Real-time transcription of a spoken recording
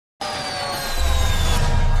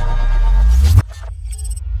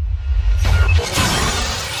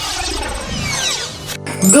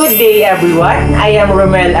Good day everyone, I am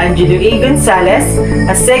Romel Angelo A. Gonzalez,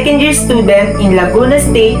 a second-year student in Laguna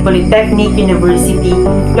State Polytechnic University,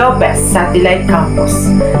 Lopez Satellite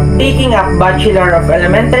Campus, taking up Bachelor of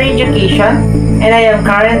Elementary Education, and I am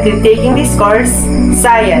currently taking this course,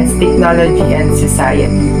 Science, Technology, and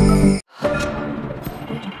Society.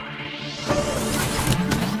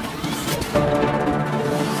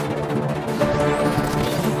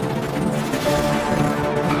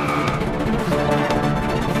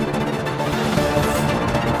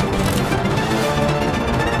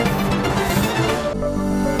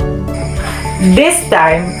 This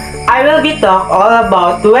time, I will be talk all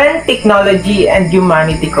about when technology and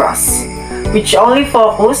humanity cross, which only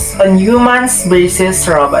focus on humans versus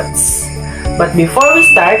robots. But before we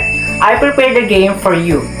start, I prepared a game for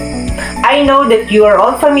you. I know that you are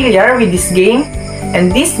all familiar with this game,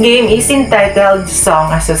 and this game is entitled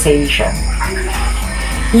Song Association.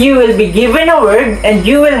 You will be given a word and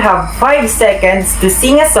you will have 5 seconds to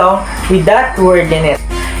sing a song with that word in it.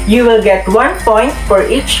 You will get 1 point for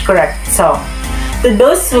each correct song. To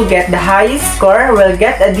those who get the highest score will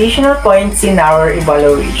get additional points in our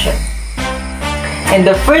evaluation. And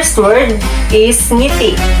the first word is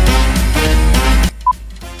ngiti.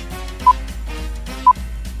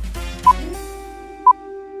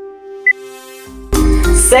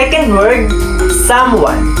 Second word,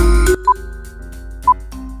 someone.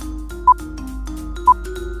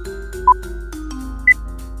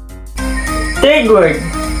 Third word,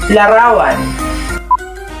 larawan.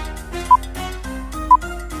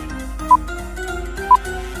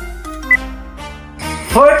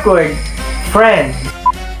 Fourth word, friend.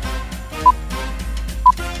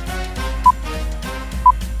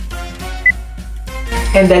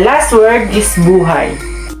 And the last word is buhay.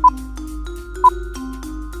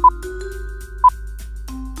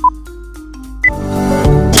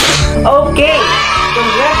 Okay,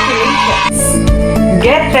 congratulations!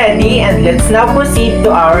 Get ready and let's now proceed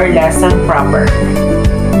to our lesson proper.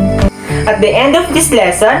 At the end of this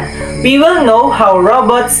lesson, we will know how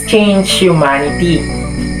robots change humanity.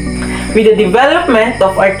 With the development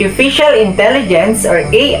of artificial intelligence or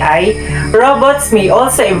AI, robots may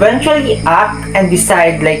also eventually act and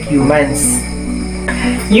decide like humans.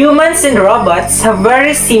 Humans and robots have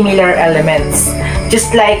very similar elements,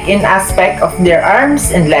 just like in aspect of their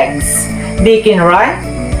arms and legs. They can run,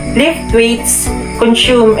 lift weights,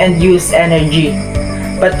 consume and use energy.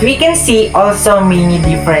 But we can see also many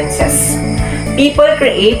differences. People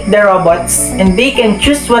create the robots and they can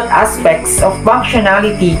choose what aspects of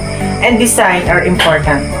functionality and design are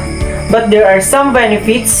important. But there are some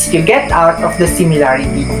benefits you get out of the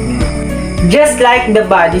similarity. Just like the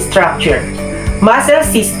body structure, muscle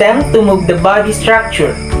system to move the body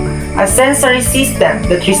structure, a sensory system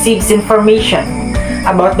that receives information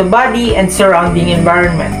about the body and surrounding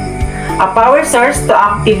environment, a power source to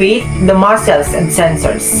activate the muscles and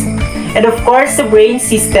sensors, and of course the brain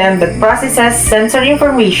system that processes sensory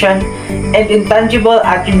information and intangible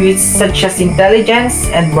attributes such as intelligence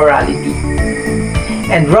and morality.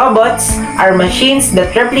 And robots are machines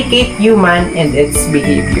that replicate human and its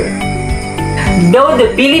behavior. Though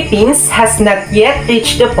the Philippines has not yet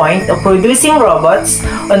reached the point of producing robots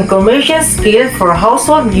on commercial scale for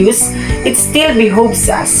household use, it still behooves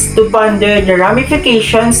us to ponder the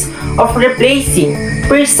ramifications of replacing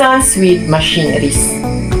persons with machineries.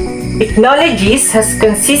 Technologies has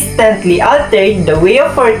consistently altered the way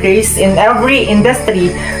of workers in every industry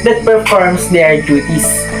that performs their duties.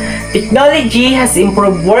 Technology has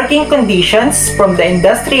improved working conditions from the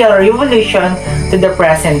Industrial Revolution to the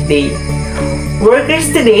present day. Workers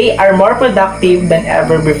today are more productive than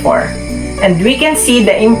ever before, and we can see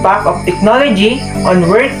the impact of technology on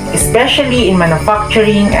work, especially in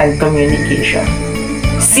manufacturing and communication.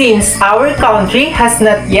 Since our country has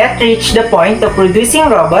not yet reached the point of producing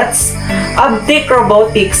robots, Abtech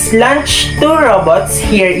Robotics launched 2 robots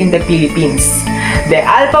here in the Philippines, the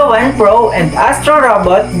Alpha 1 Pro and Astro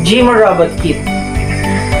Robot Gimo Robot Kit.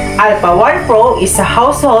 Alpha 1 Pro is a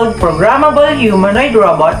household programmable humanoid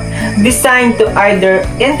robot designed to either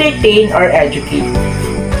entertain or educate.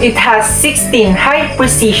 It has 16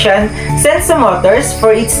 high-precision sensormotors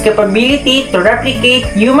for its capability to replicate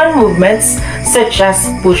human movements such as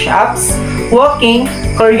push-ups, walking,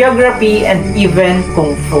 choreography, and even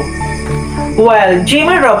kung fu. While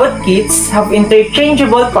Gimo Robot Kits have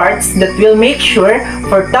interchangeable parts that will make sure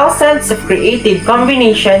for thousands of creative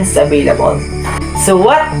combinations available. So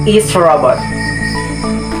what is a robot?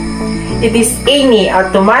 It is any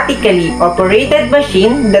automatically operated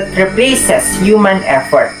machine that replaces human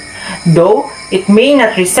effort. Though it may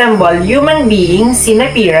not resemble human beings in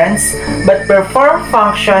appearance, but perform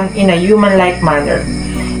function in a human-like manner.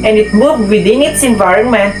 and it moved within its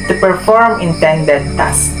environment to perform intended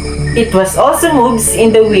tasks. It was also moves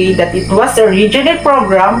in the way that it was originally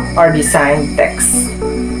programmed or designed text.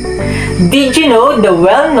 Did you know the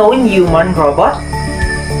well-known human robot?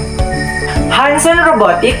 Hanson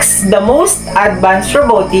Robotics, the most advanced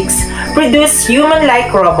robotics, produced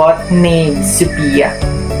human-like robot named Sophia.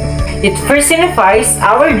 It personifies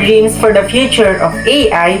our dreams for the future of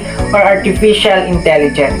AI or artificial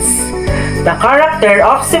intelligence. The character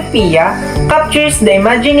of Sophia captures the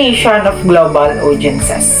imagination of global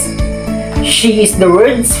audiences. She is the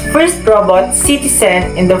world's first robot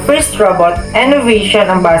citizen and the first robot innovation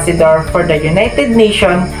ambassador for the United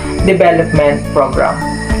Nations Development Program.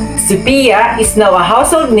 Sophia is now a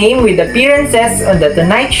household name with appearances on The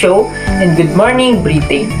Tonight Show and Good Morning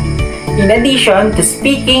Britain, in addition to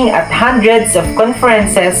speaking at hundreds of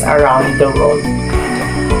conferences around the world.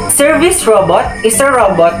 Service robot is a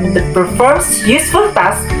robot that performs useful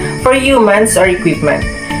tasks for humans or equipment,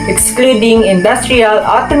 excluding industrial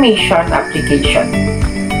automation application.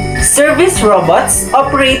 Service robots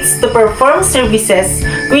operates to perform services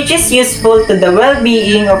which is useful to the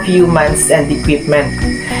well-being of humans and equipment.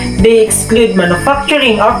 They exclude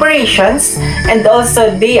manufacturing operations, and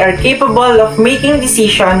also they are capable of making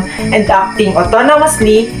decisions and acting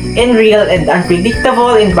autonomously in real and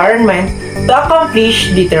unpredictable environment to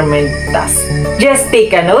accomplish determined tasks. Just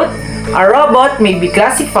take a note, a robot may be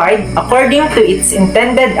classified according to its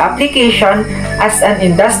intended application as an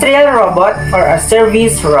industrial robot or a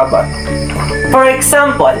service robot. For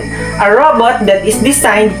example, a robot that is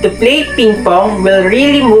designed to play ping pong will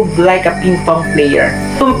really move like a ping pong player,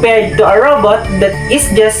 compared to a robot that is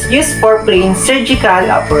just used for plain surgical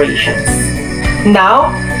operations. Now,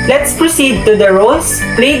 let's proceed to the roles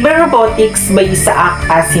played by robotics by Isaac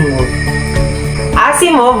Asimov.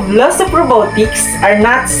 Asimov's laws of robotics are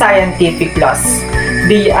not scientific laws.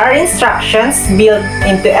 They are instructions built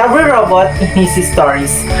into every robot in his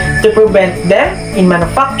stories to prevent them in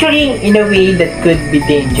manufacturing in a way that could be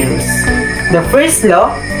dangerous. The first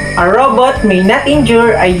law, a robot may not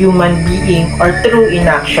injure a human being or through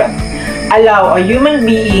inaction, allow a human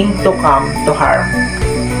being to come to harm.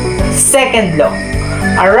 Second law,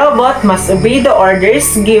 a robot must obey the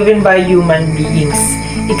orders given by human beings,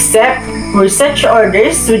 except where such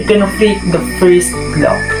orders would conflict the first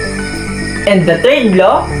law. And the third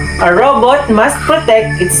law, a robot must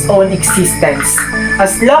protect its own existence,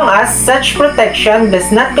 as long as such protection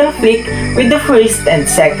does not conflict with the first and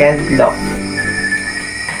second law.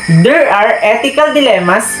 There are ethical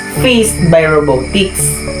dilemmas faced by robotics,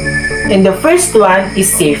 and the first one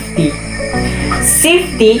is safety.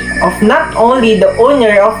 Safety of not only the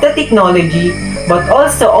owner of the technology, but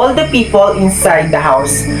also all the people inside the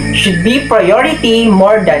house should be priority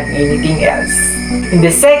more than anything else. And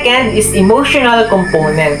the second is emotional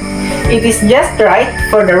component. It is just right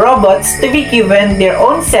for the robots to be given their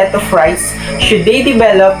own set of rights should they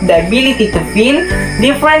develop the ability to feel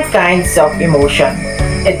different kinds of emotion.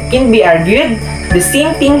 It can be argued the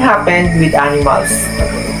same thing happened with animals.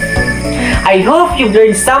 I hope you've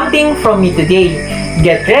learned something from me today.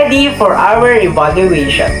 Get ready for our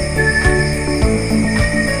evaluation.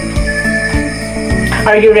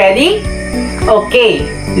 Are you ready? Okay,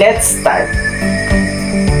 let's start.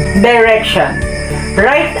 Direction.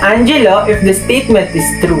 Write Angelo if the statement is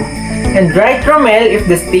true, and write Romel if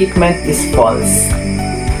the statement is false.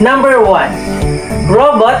 Number 1.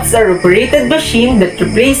 Robots are operated machine that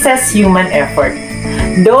replaces human effort,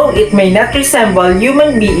 though it may not resemble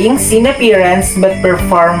human beings in appearance but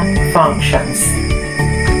perform functions.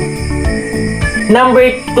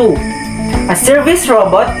 Number 2. A service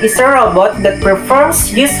robot is a robot that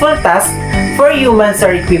performs useful tasks for humans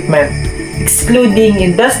or equipment, excluding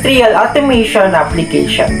industrial automation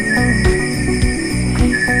application.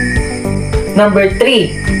 Number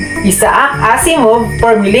 3. Isaac Asimov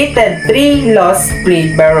formulated 3 laws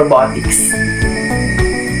played by robotics.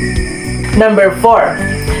 Number 4.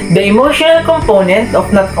 The emotional component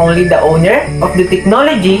of not only the owner of the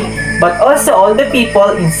technology but also all the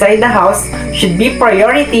people inside the house should be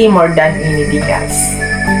priority more than anything else.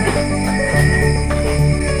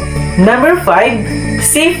 Number 5.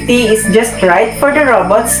 Safety is just right for the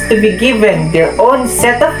robots to be given their own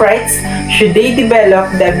set of rights should they develop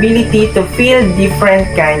the ability to feel different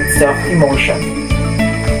kinds of emotion.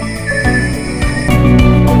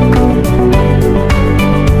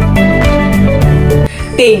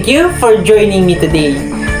 Thank you for joining me today.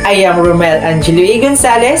 I am Romel Angelo A.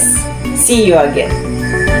 Gonzalez. See you again.